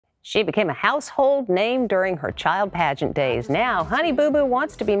She became a household name during her child pageant days. Now, Honey Boo Boo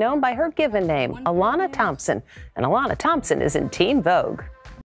wants to be known by her given name, Alana Thompson. And Alana Thompson is in Teen Vogue.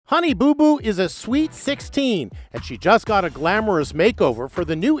 Honey Boo Boo is a sweet 16, and she just got a glamorous makeover for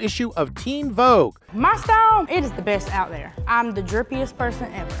the new issue of Teen Vogue. My style, it is the best out there. I'm the drippiest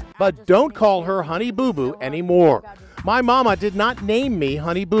person ever. But don't call her Honey Boo Boo anymore. My mama did not name me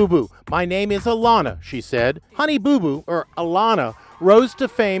Honey Boo Boo. My name is Alana, she said. Honey Boo Boo, or Alana, rose to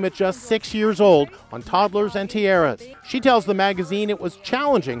fame at just 6 years old on Toddlers and Tiaras. She tells the magazine it was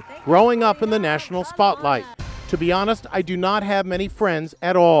challenging growing up in the national spotlight. To be honest, I do not have many friends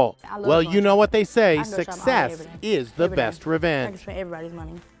at all. Well, you know what they say, success is the best revenge. I can spend everybody's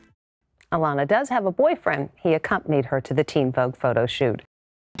money. Alana does have a boyfriend. He accompanied her to the Teen Vogue photo shoot.